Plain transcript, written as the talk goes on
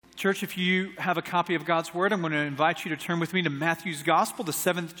Church, if you have a copy of God's Word, I'm going to invite you to turn with me to Matthew's Gospel, the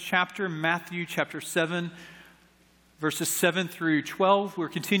 7th chapter, Matthew chapter 7, verses 7 through 12. We're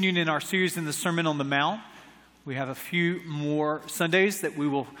continuing in our series in the Sermon on the Mount. We have a few more Sundays that we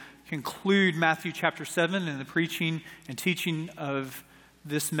will conclude Matthew chapter 7 in the preaching and teaching of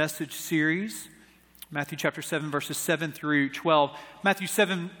this message series. Matthew chapter 7, verses 7 through 12. Matthew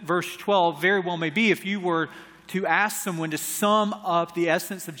 7, verse 12 very well may be, if you were to ask someone to sum up the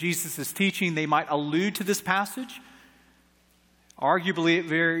essence of Jesus' teaching, they might allude to this passage. Arguably, it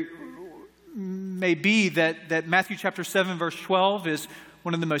very may be that Matthew chapter 7, verse 12 is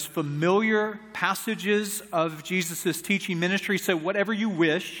one of the most familiar passages of Jesus' teaching ministry. So whatever you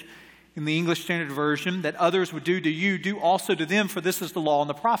wish, in the English Standard Version, that others would do to you, do also to them, for this is the law and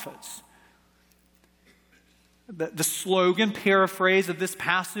the prophets. The slogan, paraphrase of this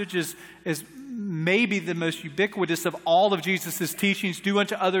passage is maybe the most ubiquitous of all of Jesus' teachings. Do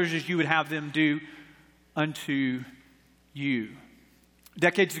unto others as you would have them do unto you.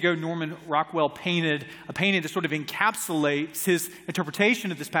 Decades ago, Norman Rockwell painted a painting that sort of encapsulates his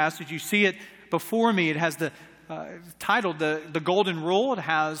interpretation of this passage. You see it before me. It has the titled the Golden Rule. It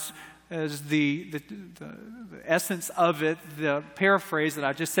has as the essence of it, the paraphrase that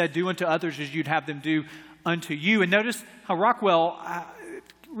I just said, do unto others as you'd have them do unto you. And notice how Rockwell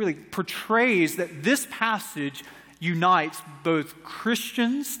really portrays that this passage unites both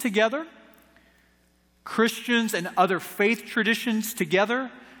Christians together, Christians and other faith traditions together,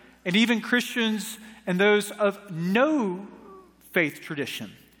 and even Christians and those of no faith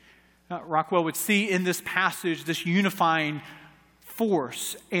tradition. Rockwell would see in this passage this unifying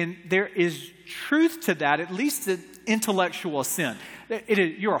force, and there is truth to that, at least an intellectual assent.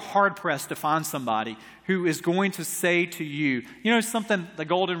 You're hard-pressed to find somebody who is going to say to you, you know something, the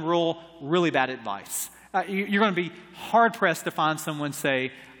golden rule, really bad advice. You're going to be hard-pressed to find someone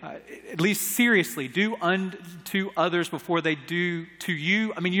say, at least seriously, do unto others before they do to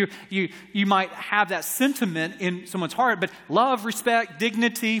you. I mean, you might have that sentiment in someone's heart, but love, respect,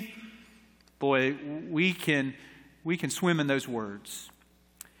 dignity, boy, we can swim in those words.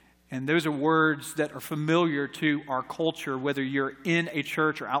 And those are words that are familiar to our culture, whether you're in a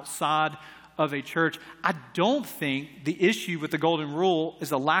church or outside of a church. I don't think the issue with the Golden Rule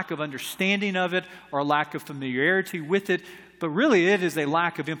is a lack of understanding of it or a lack of familiarity with it, but really it is a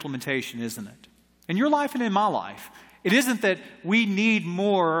lack of implementation, isn't it? In your life and in my life. It isn't that we need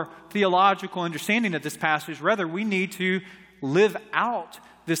more theological understanding of this passage. Rather, we need to live out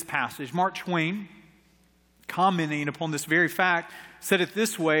this passage. Mark Twain, commenting upon this very fact, said it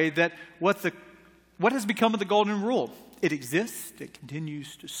this way, that what has become of the Golden Rule? It exists, it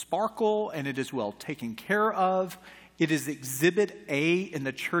continues to sparkle, and it is well taken care of. It is Exhibit A in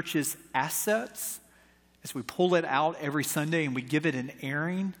the church's assets as we pull it out every Sunday and we give it an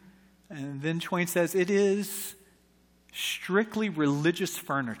airing. And then Twain says it is strictly religious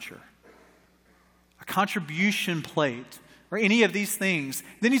furniture, a contribution plate, or any of these things.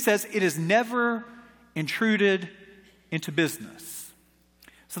 Then he says it is never intruded into business.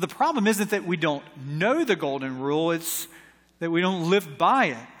 So the problem isn't that we don't know the Golden Rule, it's that we don't live by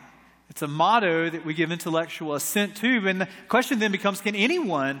it. It's a motto that we give intellectual assent to. And the question then becomes, can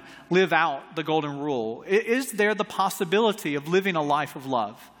anyone live out the Golden Rule? Is there the possibility of living a life of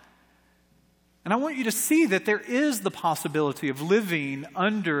love? And I want you to see that there is the possibility of living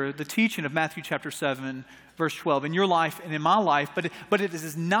under the teaching of Matthew chapter 7, verse 12, in your life and in my life, but it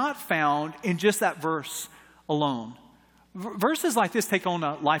is not found in just that verse alone. Verses like this take on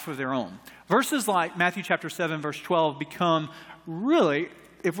a life of their own. Verses like Matthew chapter 7, verse 12 become really,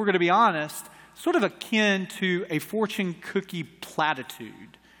 if we're going to be honest, sort of akin to a fortune cookie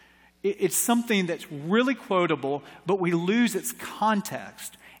platitude. It's something that's really quotable, but we lose its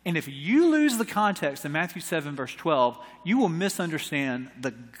context. And if you lose the context in Matthew 7, verse 12, you will misunderstand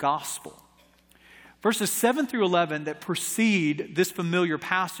the gospel. Verses 7 through 11 that precede this familiar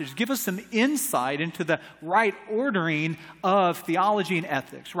passage give us some insight into the right ordering of theology and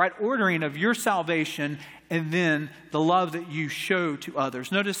ethics, right ordering of your salvation, and then the love that you show to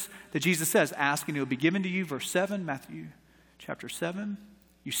others. Notice that Jesus says, ask and it will be given to you. Verse 7, Matthew chapter 7.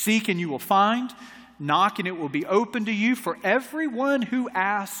 You seek and you will find. Knock and it will be open to you. For everyone who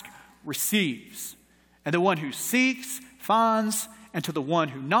asks receives. And the one who seeks finds. And to the one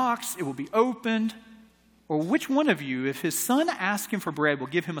who knocks it will be opened. Or which one of you, if his son asks him for bread, will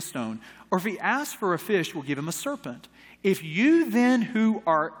give him a stone? Or if he asks for a fish, will give him a serpent? If you then who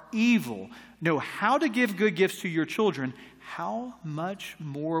are evil know how to give good gifts to your children, how much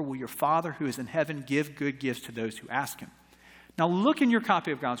more will your Father who is in heaven give good gifts to those who ask him? Now look in your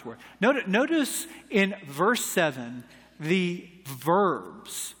copy of God's Word. Notice in verse 7 the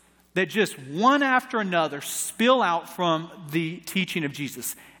verbs that just one after another spill out from the teaching of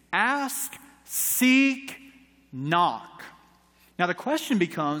Jesus. Ask, seek, knock. Now the question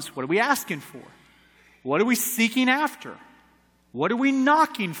becomes, what are we asking for? What are we seeking after? What are we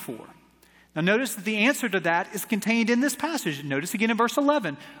knocking for? Now notice that the answer to that is contained in this passage. Notice again in verse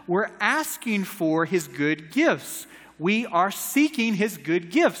 11. We're asking for his good gifts. We are seeking his good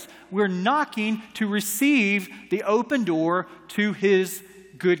gifts. We're knocking to receive the open door to his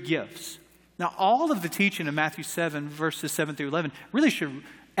good gifts. Now all of the teaching of Matthew 7, verses 7 through 11 really should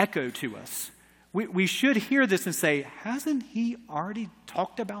echo to us. We should hear this and say, hasn't he already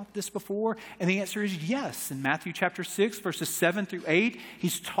talked about this before? And the answer is yes. In Matthew chapter 6, verses 7 through 8,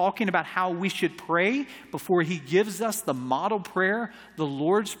 he's talking about how we should pray before he gives us the model prayer, the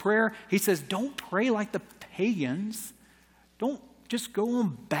Lord's Prayer. He says, don't pray like the pagans. Don't just go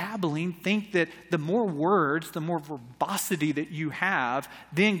on babbling. Think that the more words, the more verbosity that you have,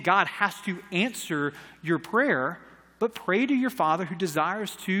 then God has to answer your prayer. But pray to your Father who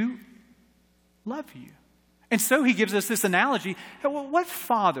desires to love you. And so he gives us this analogy. What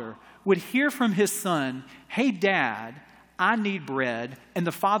father would hear from his son, hey, Dad, I need bread, and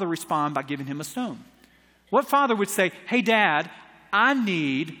the father respond by giving him a stone? What father would say, hey, Dad, I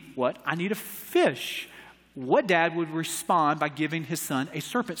need what? I need a fish. What dad would respond by giving his son a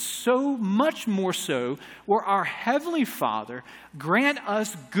serpent? So much more so will our Heavenly Father grant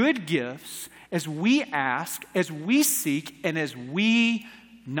us good gifts as we ask, as we seek, and as we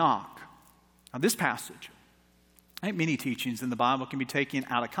knock. Now, this passage, I think many teachings in the Bible can be taken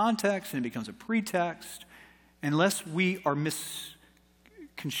out of context and it becomes a pretext. Unless we are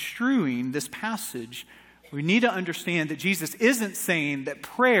misconstruing this passage, we need to understand that Jesus isn't saying that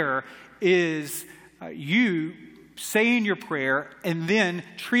prayer is you saying your prayer and then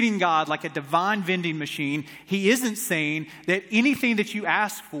treating God like a divine vending machine. He isn't saying that anything that you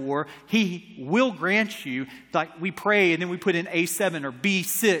ask for, he will grant you. Like we pray and then we put in A7 or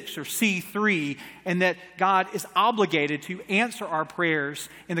B6 or C3, and that God is obligated to answer our prayers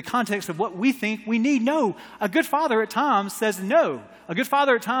in the context of what we think we need. No, a good father at times says no. A good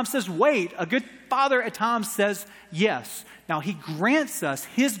father at times says wait. A good father at times says yes. Now he grants us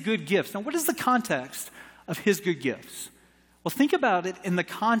his good gifts. Now what is the context of his good gifts? Well, think about it in the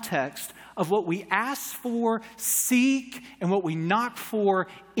context of what we ask for, seek, and what we knock for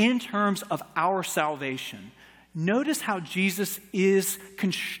in terms of our salvation. Notice how Jesus is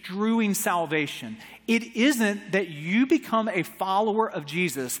construing salvation. It isn't that you become a follower of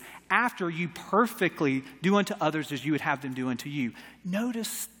Jesus after you perfectly do unto others as you would have them do unto you.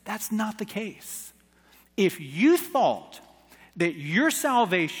 Notice that's not the case. If you thought that your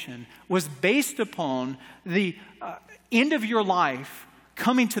salvation was based upon the end of your life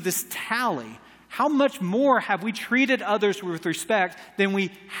coming to this tally, how much more have we treated others with respect than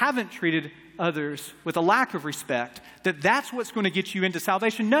we haven't treated others with a lack of respect, that's what's going to get you into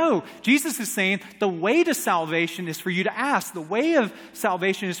salvation? No, Jesus is saying the way to salvation is for you to ask. The way of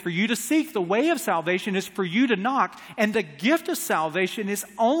salvation is for you to seek. The way of salvation is for you to knock. And the gift of salvation is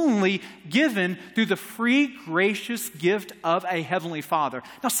only given through the free, gracious gift of a Heavenly Father.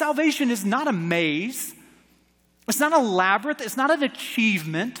 Now, salvation is not a maze. It's not a labyrinth. It's not an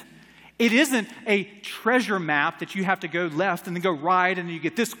achievement. It isn't a treasure map that you have to go left and then go right and then you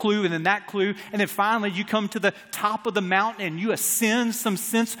get this clue and then that clue and then finally you come to the top of the mountain and you ascend some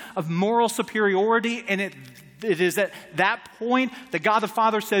sense of moral superiority, and it is at that point that God the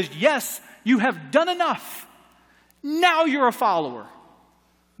Father says, yes, you have done enough. Now you're a follower.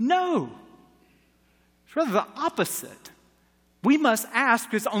 No. It's rather the opposite. We must ask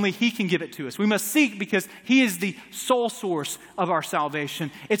because only he can give it to us. We must seek because he is the sole source of our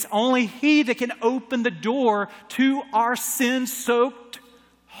salvation. It's only he that can open the door to our sin-soaked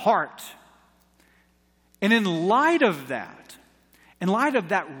heart. And in light of that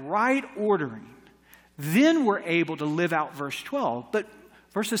right ordering, then we're able to live out verse 12. But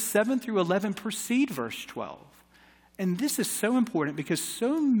verses 7 through 11 precede verse 12. And this is so important because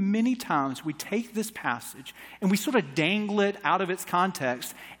so many times we take this passage and we sort of dangle it out of its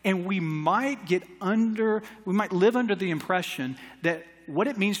context, and we might live under the impression that what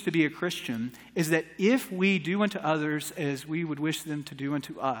it means to be a Christian is that if we do unto others as we would wish them to do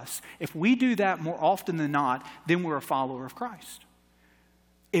unto us, if we do that more often than not, then we're a follower of Christ.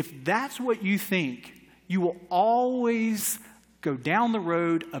 If that's what you think, you will always go down the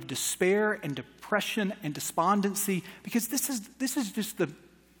road of despair and depression and despondency, because this is just the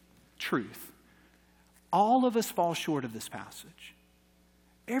truth. All of us fall short of this passage.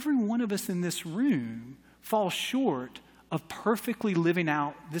 Every one of us in this room falls short of perfectly living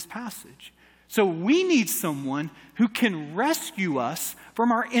out this passage. So we need someone who can rescue us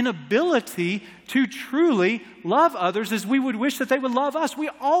from our inability to truly love others as we would wish that they would love us. We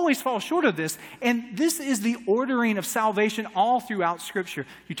always fall short of this. And this is the ordering of salvation all throughout Scripture.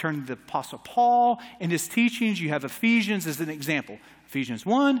 You turn to the Apostle Paul and his teachings. You have Ephesians as an example. Ephesians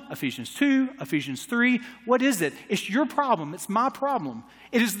 1, Ephesians 2, Ephesians 3. What is it? It's your problem. It's my problem.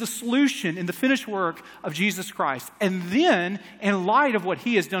 It is the solution in the finished work of Jesus Christ. And then, in light of what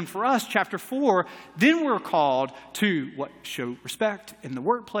he has done for us, chapter 4, then we're called to show respect in the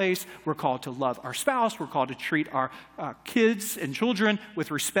workplace. We're called to love our spouse. We're called to treat our kids and children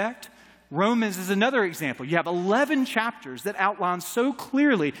with respect. Romans is another example. You have 11 chapters that outline so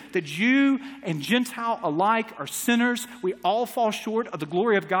clearly that Jew and Gentile alike are sinners. We all fall short of the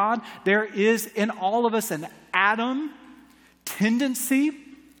glory of God. There is in all of us an Adam tendency.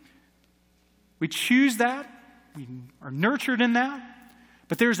 We choose that. We are nurtured in that.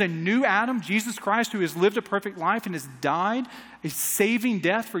 But there's a new Adam, Jesus Christ, who has lived a perfect life and has died a saving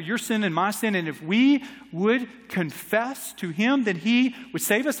death for your sin and my sin. And if we would confess to him, then he would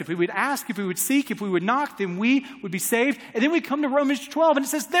save us. If we would ask, if we would seek, if we would knock, then we would be saved. And then we come to Romans 12 and it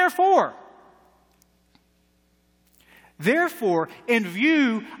says, therefore, in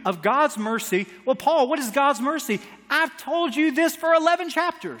view of God's mercy, well, Paul, what is God's mercy? I've told you this for 11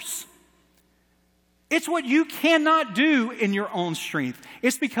 chapters. It's what you cannot do in your own strength.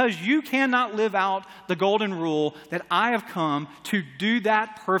 It's because you cannot live out the golden rule that I have come to do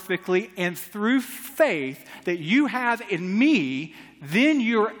that perfectly. And through faith that you have in me, then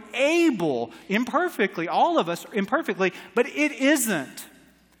you're able, imperfectly, all of us imperfectly, but it isn't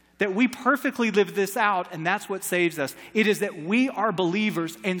that we perfectly live this out, and that's what saves us. It is that we are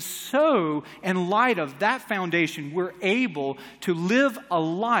believers, and so, in light of that foundation, we're able to live a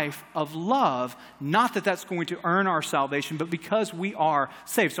life of love, not that that's going to earn our salvation, but because we are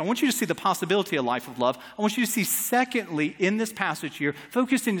saved. So I want you to see the possibility of life of love. I want you to see, secondly, in this passage here,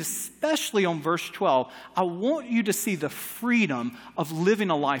 focusing especially on verse 12, I want you to see the freedom of living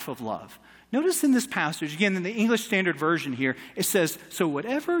a life of love. Notice in this passage, again, in the English Standard Version here, it says, so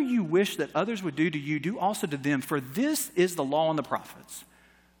whatever you wish that others would do to you, do also to them, for this is the law and the prophets.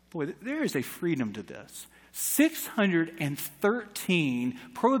 Boy, there is a freedom to this. 613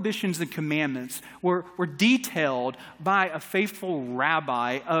 prohibitions and commandments were detailed by a faithful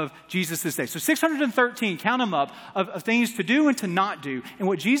rabbi of Jesus' day. So 613, count them up, of things to do and to not do. And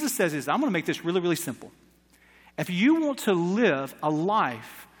what Jesus says is, I'm going to make this really, really simple. If you want to live a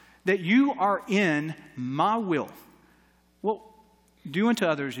life that you are in my will, well, do unto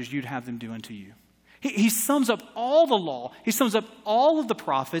others as you'd have them do unto you. He sums up all the law. He sums up all of the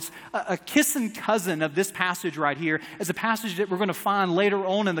prophets. A kissing cousin of this passage right here is a passage that we're going to find later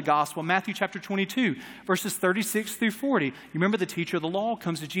on in the gospel, Matthew chapter 22, verses 36 through 40. You remember the teacher of the law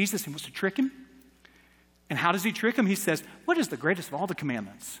comes to Jesus and wants to trick him? And how does he trick him? He says, what is the greatest of all the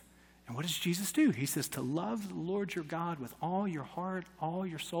commandments? And what does Jesus do? He says to love the Lord your God with all your heart, all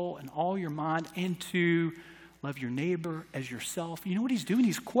your soul, and all your mind, and to love your neighbor as yourself. You know what he's doing?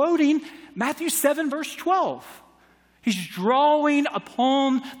 He's quoting Matthew 7, verse 12. He's drawing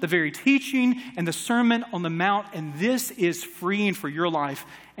upon the very teaching and the Sermon on the Mount, and this is freeing for your life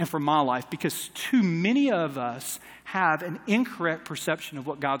and for my life, because too many of us have an incorrect perception of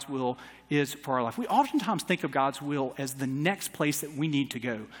what God's will is for our life. We oftentimes think of God's will as the next place that we need to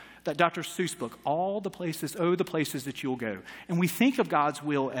go. That Dr. Seuss book, all the places that you'll go. And we think of God's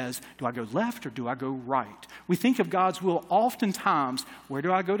will as, do I go left or do I go right? We think of God's will oftentimes, where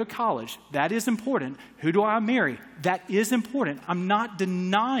do I go to college? That is important. Who do I marry? That is important. I'm not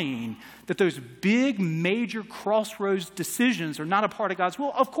denying that those big, major crossroads decisions are not a part of God's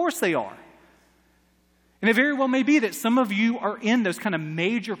will. Of course they are. And it very well may be that some of you are in those kind of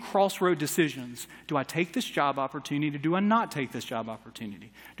major crossroad decisions. Do I take this job opportunity or do I not take this job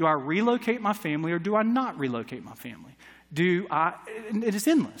opportunity? Do I relocate my family or do I not relocate my family? It is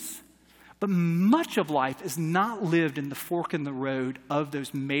endless. But much of life is not lived in the fork in the road of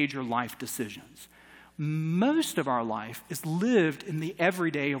those major life decisions. Most of our life is lived in the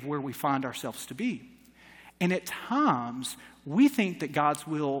everyday of where we find ourselves to be. And at times, we think that God's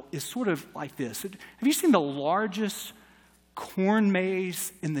will is sort of like this. Have you seen the largest corn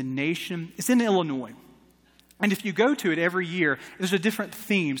maze in the nation? It's in Illinois. And if you go to it every year, there's a different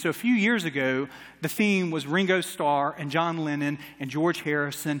theme. So a few years ago, the theme was Ringo Starr and John Lennon and George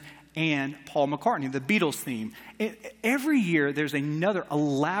Harrison and Paul McCartney, the Beatles theme. Every year, there's another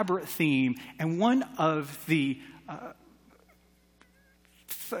elaborate theme, and one of the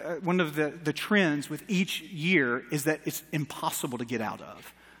trends with each year is that it's impossible to get out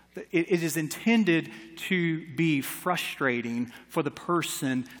of. It is intended to be frustrating for the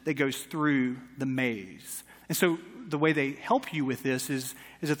person that goes through the maze. And so the way they help you with this is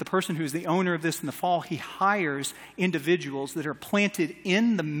that the person who is the owner of this in the fall, he hires individuals that are planted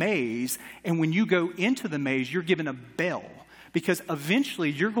in the maze. And when you go into the maze, you're given a bell. Because eventually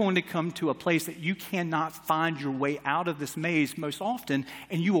you're going to come to a place that you cannot find your way out of this maze most often,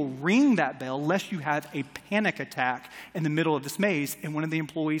 and you will ring that bell lest you have a panic attack in the middle of this maze, and one of the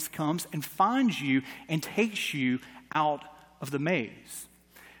employees comes and finds you and takes you out of the maze.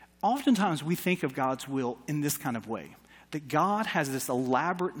 Oftentimes we think of God's will in this kind of way, that God has this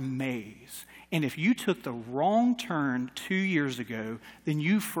elaborate maze, and if you took the wrong turn 2 years ago, then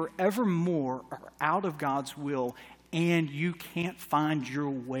you forevermore are out of God's will, and you can't find your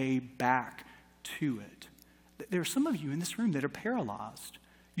way back to it. There are some of you in this room that are paralyzed.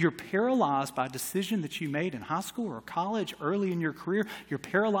 You're paralyzed by a decision that you made in high school or college early in your career. You're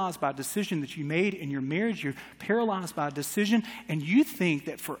paralyzed by a decision that you made in your marriage. You're paralyzed by a decision, and you think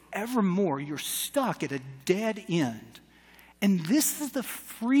that forevermore you're stuck at a dead end. And this is the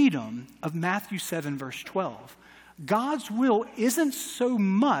freedom of Matthew 7, verse 12. God's will isn't so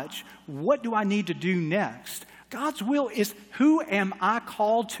much, what do I need to do next? God's will is, who am I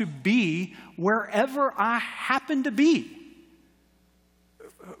called to be wherever I happen to be?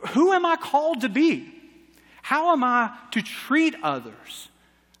 Who am I called to be? How am I to treat others?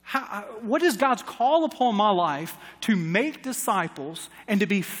 What is God's call upon my life to make disciples and to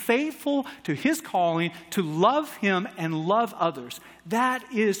be faithful to His calling, to love Him and love others? That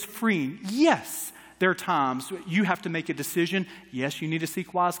is freeing. Yes, there are times you have to make a decision. Yes, you need to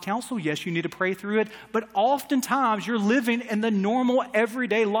seek wise counsel. Yes, you need to pray through it. But oftentimes you're living in the normal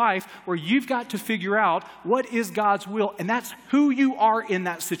everyday life where you've got to figure out what is God's will. And that's who you are in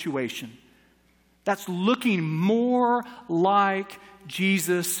that situation. That's looking more like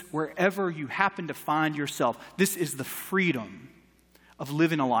Jesus wherever you happen to find yourself. This is the freedom of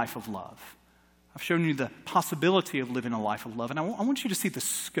living a life of love. I've shown you the possibility of living a life of love. And I want you to see the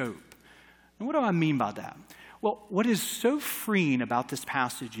scope. And what do I mean by that? Well, what is so freeing about this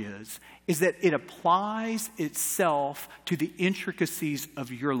passage is that it applies itself to the intricacies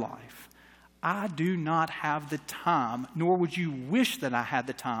of your life. I do not have the time, nor would you wish that I had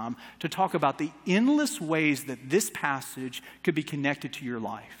the time, to talk about the endless ways that this passage could be connected to your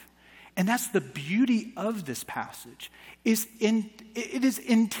life. And that's the beauty of this passage. It is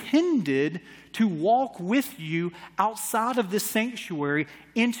intended to walk with you outside of this sanctuary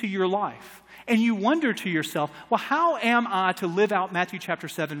into your life. And you wonder to yourself, well, how am I to live out Matthew chapter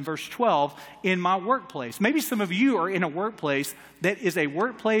 7, verse 12 in my workplace? Maybe some of you are in a workplace that is a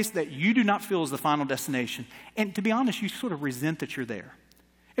workplace that you do not feel is the final destination. And to be honest, you sort of resent that you're there.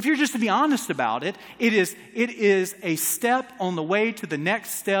 If you're just to be honest about it, it is a step on the way to the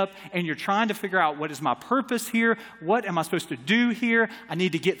next step, and you're trying to figure out, what is my purpose here? What am I supposed to do here? I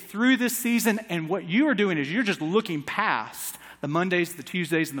need to get through this season. And what you are doing is you're just looking past the Mondays, the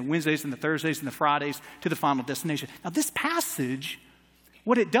Tuesdays, and the Wednesdays, and the Thursdays, and the Fridays to the final destination. Now, this passage,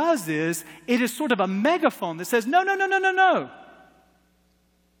 what it does is, it is sort of a megaphone that says, no, no, no, no, no, no.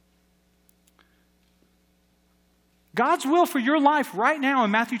 God's will for your life right now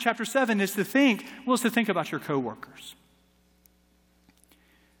in Matthew chapter 7 is to think about your coworkers.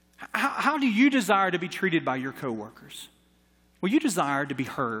 How do you desire to be treated by your coworkers? Well, you desire to be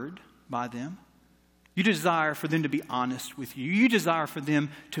heard by them. You desire for them to be honest with you. You desire for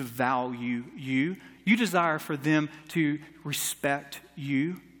them to value you. You desire for them to respect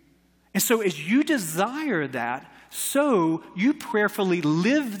you. And so as you desire that, so you prayerfully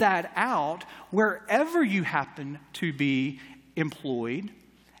live that out wherever you happen to be employed.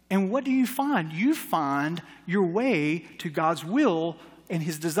 And what do you find? You find your way to God's will and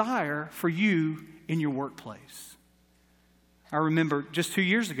His desire for you in your workplace. I remember just 2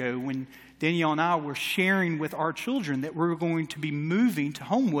 years ago when Danielle and I were sharing with our children that we were going to be moving to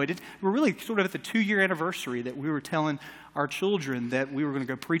Homewood. We're really sort of at the 2-year anniversary that we were telling our children that we were going to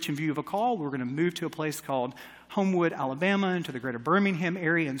go preach in view of a call. We were going to move to a place called Homewood, Alabama, into the greater Birmingham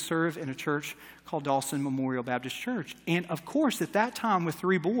area and serve in a church called Dawson Memorial Baptist Church. And of course, at that time with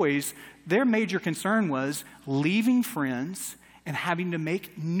 3 boys, their major concern was leaving friends and having to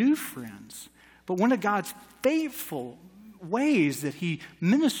make new friends. But one of God's faithful ways that He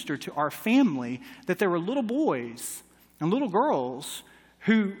ministered to our family, that there were little boys and little girls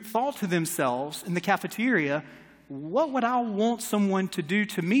who thought to themselves in the cafeteria, what would I want someone to do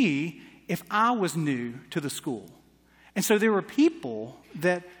to me if I was new to the school? And so there were people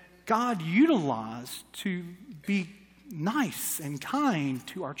that God utilized to be nice and kind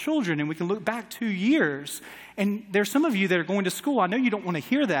to our children, and we can look back 2 years. And there's some of you that are going to school. I know you don't want to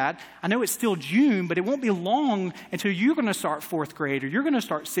hear that. I know it's still June, but it won't be long until you're going to start 4th grade, or you're going to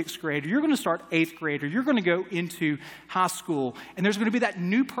start 6th grade, or you're going to start 8th grade, or you're going to go into high school, and there's going to be that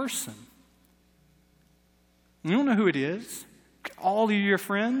new person. You don't know who it is. All of your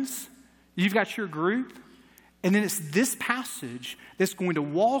friends, you've got your group. And then it's this passage that's going to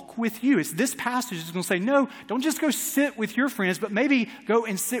walk with you. It's this passage that's going to say, no, don't just go sit with your friends, but maybe go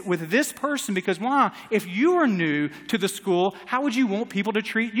and sit with this person. Because why? If you are new to the school, how would you want people to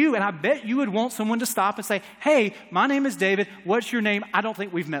treat you? And I bet you would want someone to stop and say, hey, my name is David. What's your name? I don't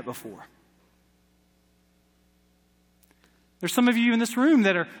think we've met before. There's some of you in this room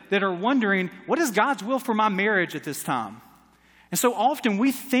that are wondering, what is God's will for my marriage at this time? And so often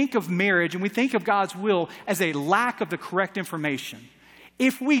we think of marriage and we think of God's will as a lack of the correct information.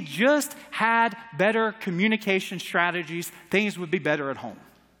 If we just had better communication strategies, things would be better at home.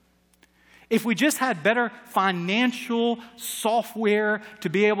 If we just had better financial software to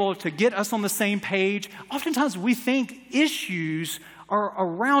be able to get us on the same page, oftentimes we think issues are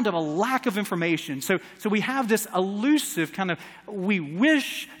around a lack of information. So we have this elusive kind of, we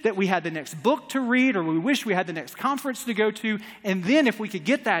wish that we had the next book to read, or we wish we had the next conference to go to, and then if we could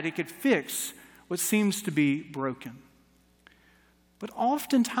get that, it could fix what seems to be broken. But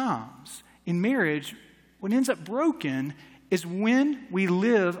oftentimes in marriage, what ends up broken is when we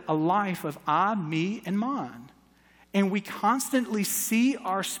live a life of I, me, and mine. And we constantly see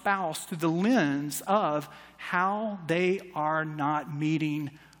our spouse through the lens of how they are not meeting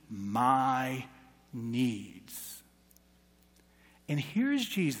my needs. And here's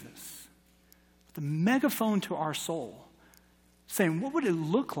Jesus, the megaphone to our soul, saying, what would it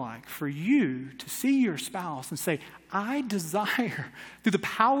look like for you to see your spouse and say, I desire, through the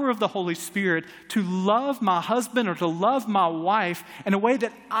power of the Holy Spirit, to love my husband or to love my wife in a way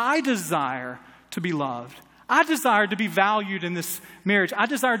that I desire to be loved. I desire to be valued in this marriage. I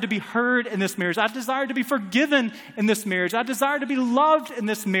desire to be heard in this marriage. I desire to be forgiven in this marriage. I desire to be loved in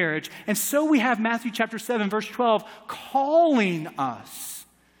this marriage. And so we have Matthew chapter 7, verse 12, calling us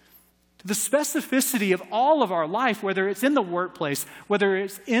to the specificity of all of our life, whether it's in the workplace, whether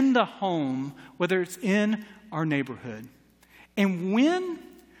it's in the home, whether it's in our neighborhood. And when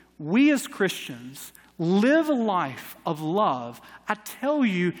we as Christians live a life of love, I tell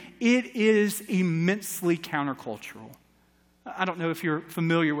you, it is immensely countercultural. I don't know if you're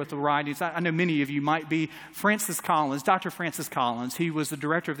familiar with the writings. I know many of you might be. Francis Collins, Dr. Francis Collins, he was the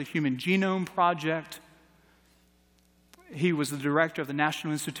director of the Human Genome Project. He was the director of the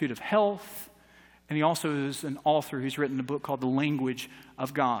National Institute of Health. And he also is an author who's written a book called The Language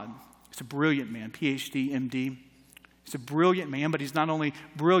of God. He's a brilliant man, PhD, MD. He's a brilliant man, but he's not only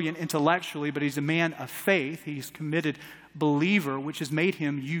brilliant intellectually, but he's a man of faith. He's a committed believer, which has made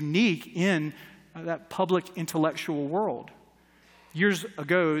him unique in that public intellectual world. Years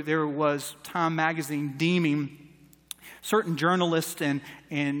ago, there was Time magazine deeming certain journalists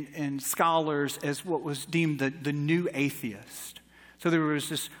and scholars as what was deemed the new atheist. So there was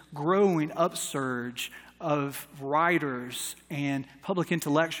this growing upsurge of writers and public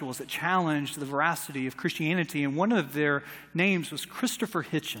intellectuals that challenged the veracity of Christianity. And one of their names was Christopher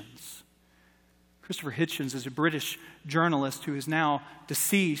Hitchens. Christopher Hitchens is a British journalist who is now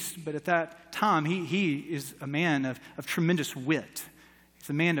deceased, but at that time he is a man of tremendous wit. He's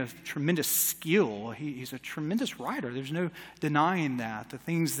a man of tremendous skill. He's a tremendous writer. There's no denying that. The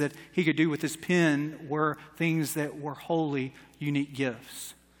things that he could do with his pen were things that were wholly unique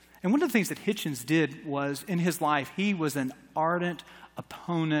gifts. And one of the things that Hitchens did was, in his life, he was an ardent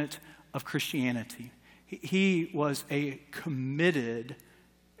opponent of Christianity. He was a committed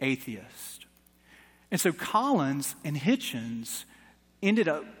atheist. And so Collins and Hitchens ended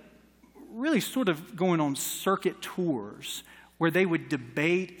up really sort of going on circuit tours where they would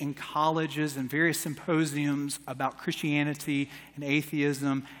debate in colleges and various symposiums about Christianity and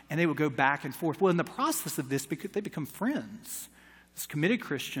atheism, and they would go back and forth. Well, in the process of this, they become friends. This committed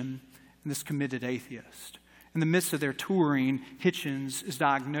Christian and this committed atheist. In the midst of their touring, Hitchens is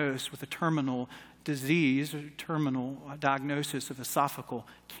diagnosed with a terminal disease, a terminal diagnosis of esophageal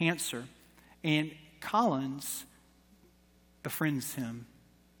cancer. And Collins befriends him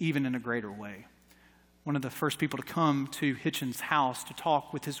even in a greater way. One of the first people to come to Hitchens' house to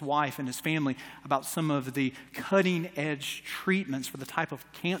talk with his wife and his family about some of the cutting-edge treatments for the type of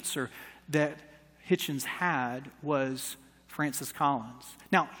cancer that Hitchens had was Francis Collins.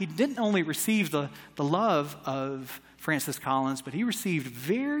 Now, he didn't only receive the love of Francis Collins, but he received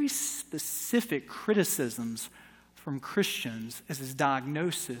very specific criticisms from Christians as his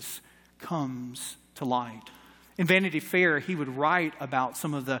diagnosis comes to light. In Vanity Fair, he would write about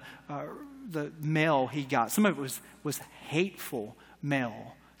some of the mail he got. Some of it was hateful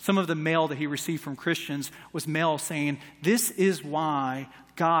mail. Some of the mail that he received from Christians was mail saying, "This is why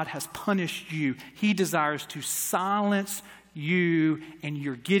God has punished you. He desires to silence you, and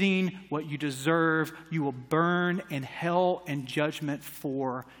you're getting what you deserve. You will burn in hell and judgment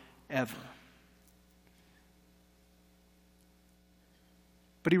forever."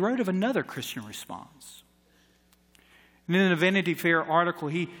 But he wrote of another Christian response. And in a Vanity Fair article,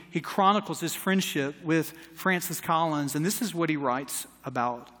 he chronicles his friendship with Francis Collins, and this is what he writes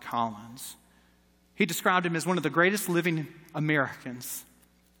about Collins. He described him as one of the greatest living Americans,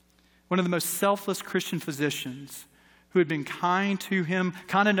 one of the most selfless Christian physicians who had been kind to him,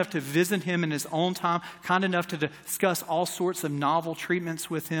 kind enough to visit him in his own time, kind enough to discuss all sorts of novel treatments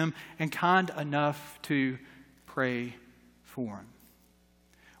with him, and kind enough to pray for him.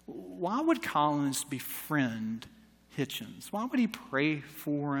 Why would Collins befriend Hitchens? Why would he pray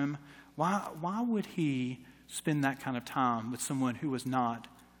for him? Why would he spend that kind of time with someone who was not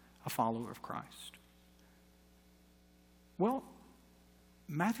a follower of Christ? Well,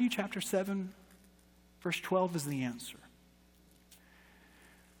 Matthew chapter 7, verse 12 is the answer.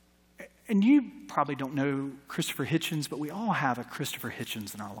 And you probably don't know Christopher Hitchens, but we all have a Christopher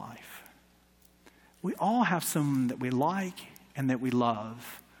Hitchens in our life. We all have someone that we like and that we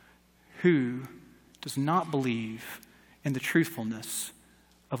love who does not believe in the truthfulness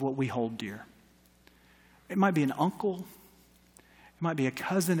of what we hold dear. It might be an uncle, it might be a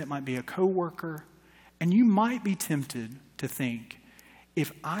cousin, it might be a coworker, and you might be tempted to think,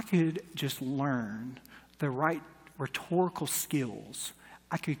 if I could just learn the right rhetorical skills,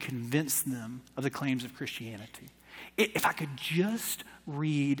 I could convince them of the claims of Christianity. If I could just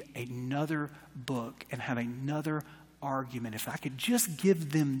read another book and have another argument, if I could just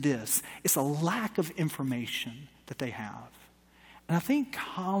give them this, it's a lack of information that they have. And I think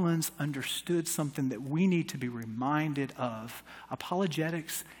Collins understood something that we need to be reminded of.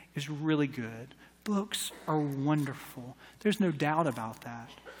 Apologetics is really good. Books are wonderful. There's no doubt about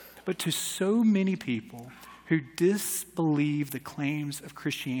that. But to so many people who disbelieve the claims of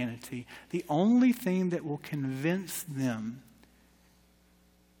Christianity, the only thing that will convince them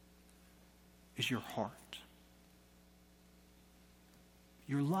is your heart.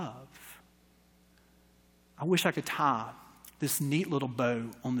 Your love. I wish I could tie this neat little bow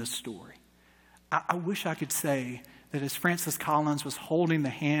on this story. I wish I could say that as Francis Collins was holding the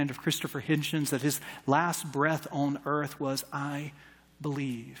hand of Christopher Hitchens, that his last breath on earth was, "I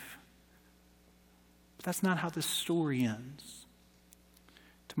believe." But that's not how this story ends.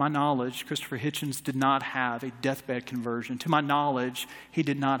 To my knowledge, Christopher Hitchens did not have a deathbed conversion. To my knowledge, he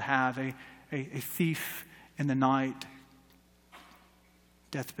did not have a thief in the night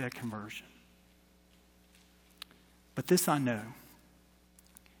deathbed conversion. But this I know,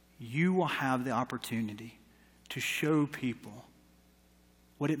 you will have the opportunity to show people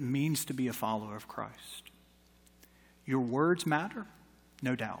what it means to be a follower of Christ. Your words matter,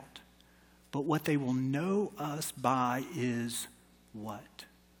 no doubt, but what they will know us by is what? Do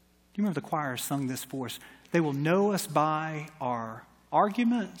you remember the choir sung this for us? They will know us by our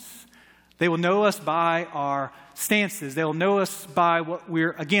arguments. They will know us by our stances. They'll know us by what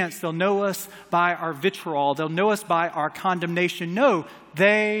we're against. They'll know us by our vitriol. They'll know us by our condemnation. No,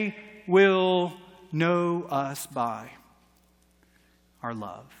 they will know us by our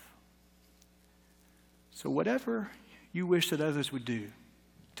love. So whatever you wish that others would do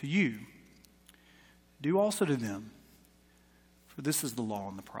to you, do also to them. For this is the law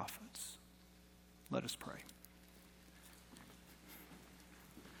and the prophets. Let us pray.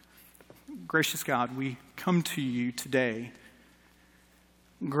 Gracious God, we come to you today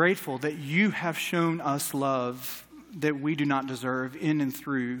grateful that you have shown us love that we do not deserve in and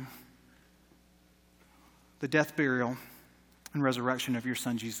through the death, burial, and resurrection of your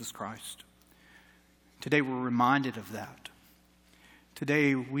Son, Jesus Christ. Today we're reminded of that.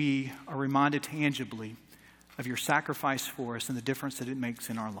 Today we are reminded tangibly of your sacrifice for us and the difference that it makes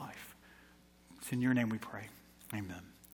in our life. It's in your name we pray. Amen.